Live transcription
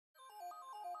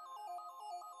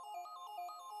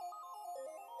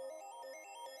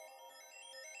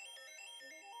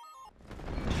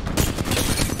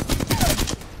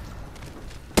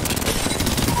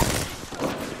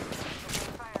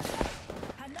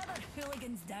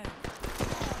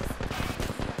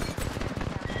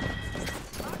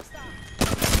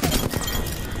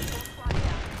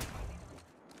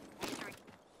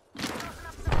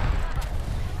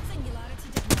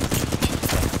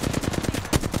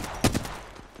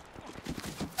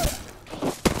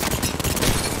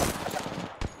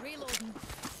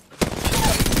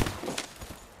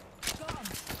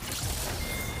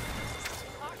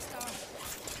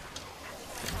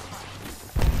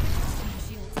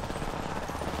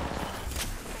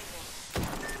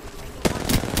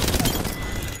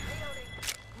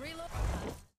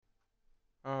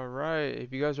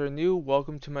If you guys are new,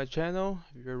 welcome to my channel.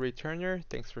 If you're a returner,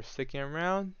 thanks for sticking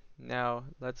around. Now,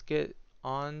 let's get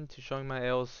on to showing my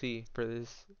ALC for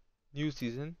this new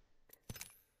season.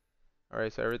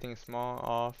 Alright, so everything's small,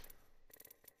 off.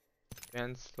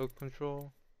 Advanced slope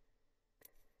control.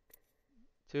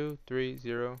 2, 3,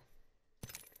 0.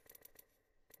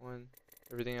 1.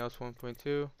 Everything else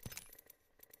 1.2.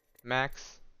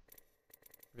 Max.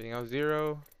 Everything else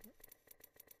 0.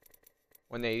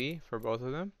 180 for both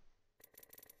of them.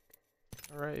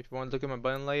 Alright, if you want to look at my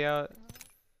button layout,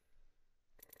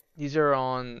 these are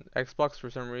on Xbox for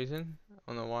some reason. I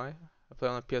don't know why. I play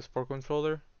on a PS4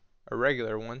 controller, a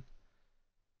regular one.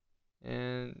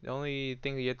 And the only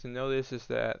thing that you have to notice is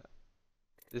that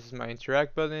this is my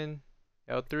interact button,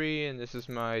 L3, and this is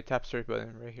my tap search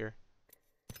button right here.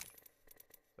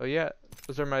 So yeah,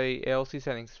 those are my ALC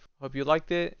settings. Hope you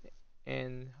liked it,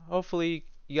 and hopefully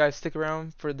you guys stick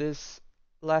around for this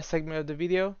last segment of the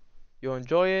video. You'll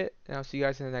enjoy it, and I'll see you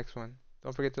guys in the next one.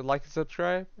 Don't forget to like and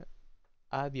subscribe.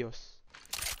 Adios.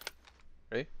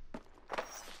 Ready?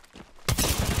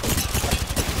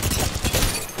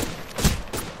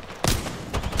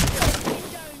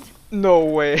 No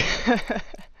way.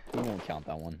 We won't count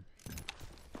that one.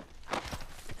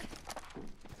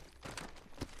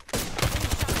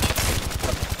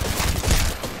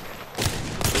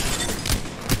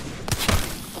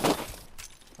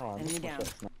 Oh, enemy down.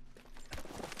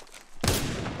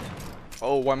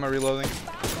 Oh, why am I reloading?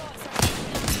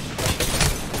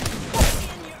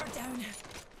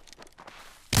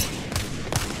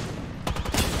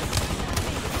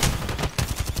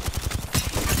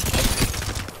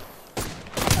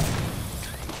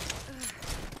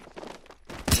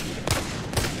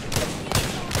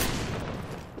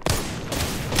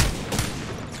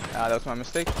 Ah, that was my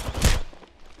mistake.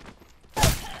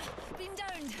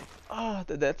 Ah,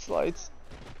 the dead slides.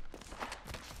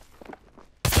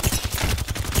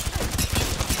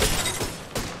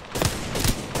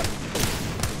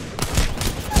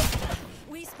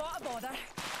 We spot a bother.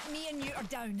 Me and you are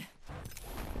down.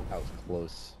 That was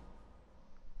close.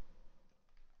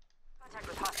 Contact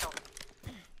with hostile.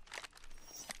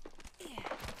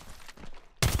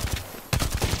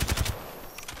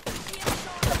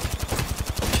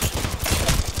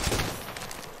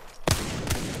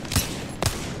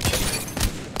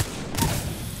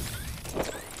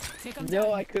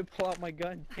 No, I could pull out my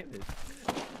gun. Damn it.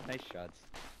 Nice shots.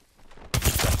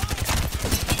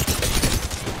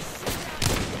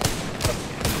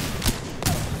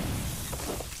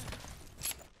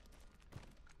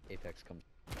 Apex comes.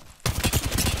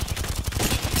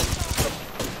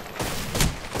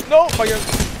 No, my gun.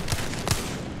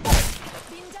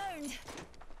 Being downed.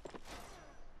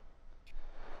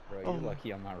 Bro, you're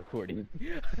lucky I'm not recording.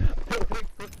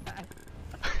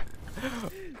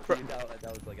 Dude, that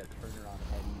was like a turner on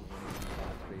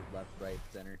heavy, left, right,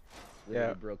 center. Literally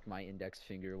Yeah. broke my index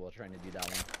finger while trying to do that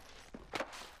one.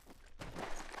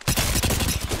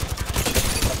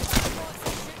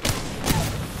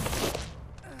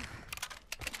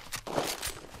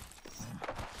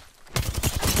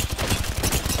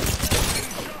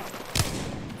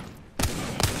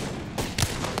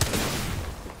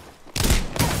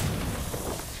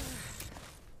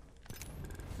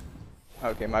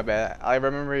 Okay, my bad. I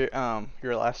remember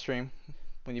your last stream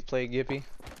when you played Gippy.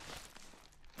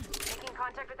 Making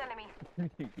contact with enemy.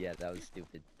 Yeah, that was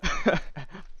stupid.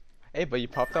 Hey, but you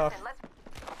popped off.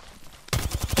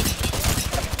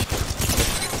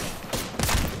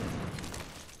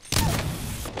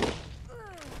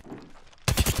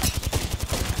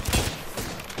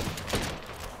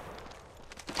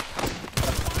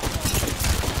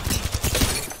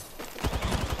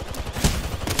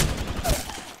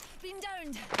 Being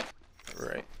downed.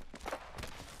 Right.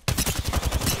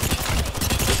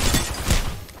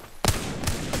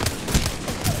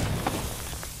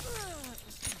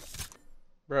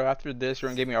 Bro, after this, you're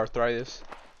gonna give me arthritis.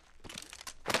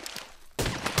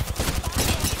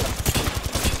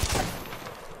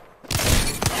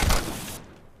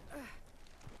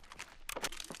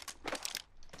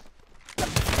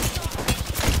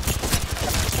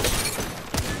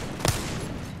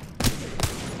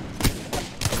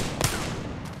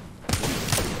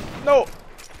 No!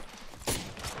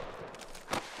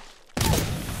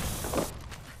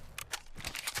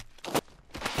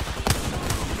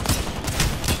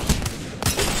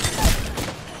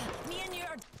 Me and you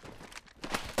are.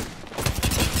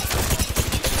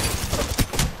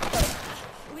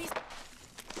 We.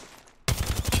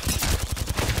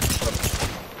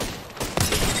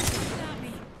 Stab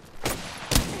me.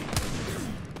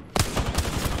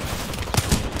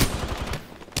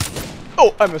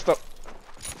 Oh, I messed up.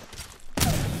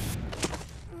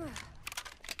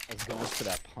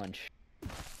 punch.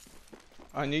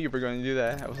 I knew you were going to do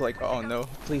that. I was like, oh no,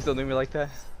 please don't do me like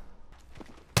that.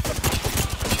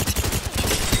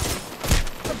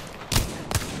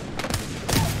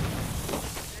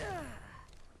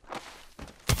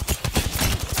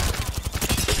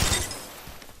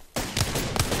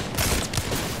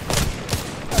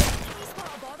 We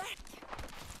spot a bother.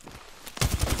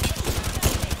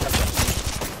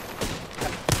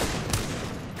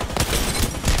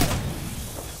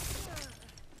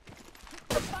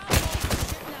 Fireballs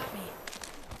shooting at me.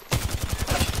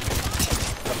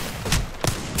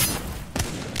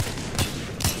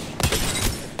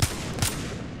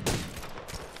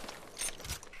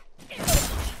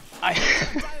 I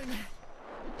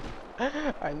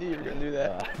Down. I knew you were going to do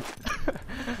that.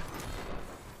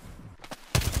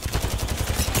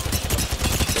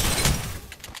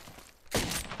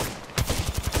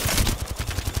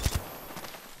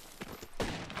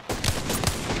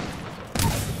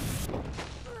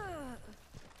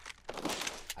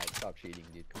 I stop cheating,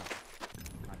 dude. Come on.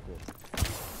 Not cool.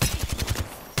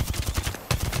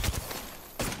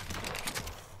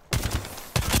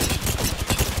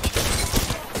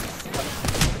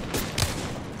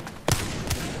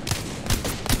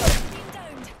 Being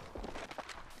downed.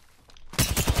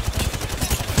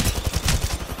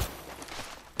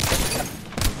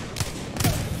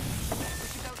 We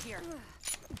should go here.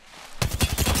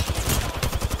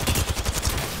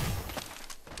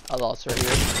 I lost right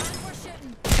here. And we're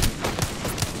shooting.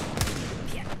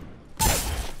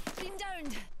 Being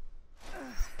downed.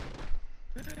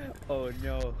 Oh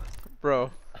no.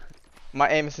 Bro, my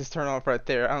aim is just turned off right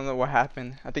there. I don't know what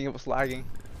happened. I think it was lagging.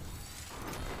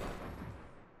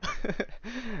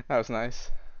 That was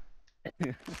nice.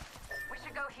 We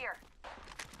should go here.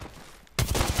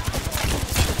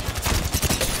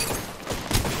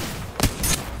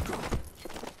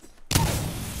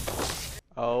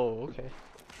 Oh, okay.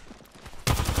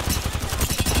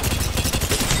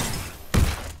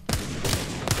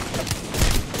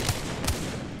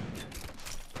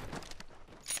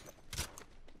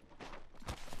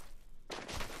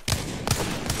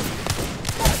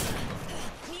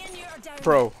 Me and you are down.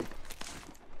 Bro,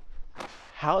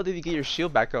 how did you get your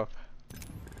shield back up?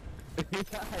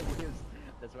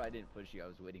 That's why I didn't push you. I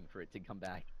was waiting for it to come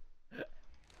back.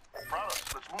 Fellas,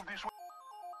 let's move this way.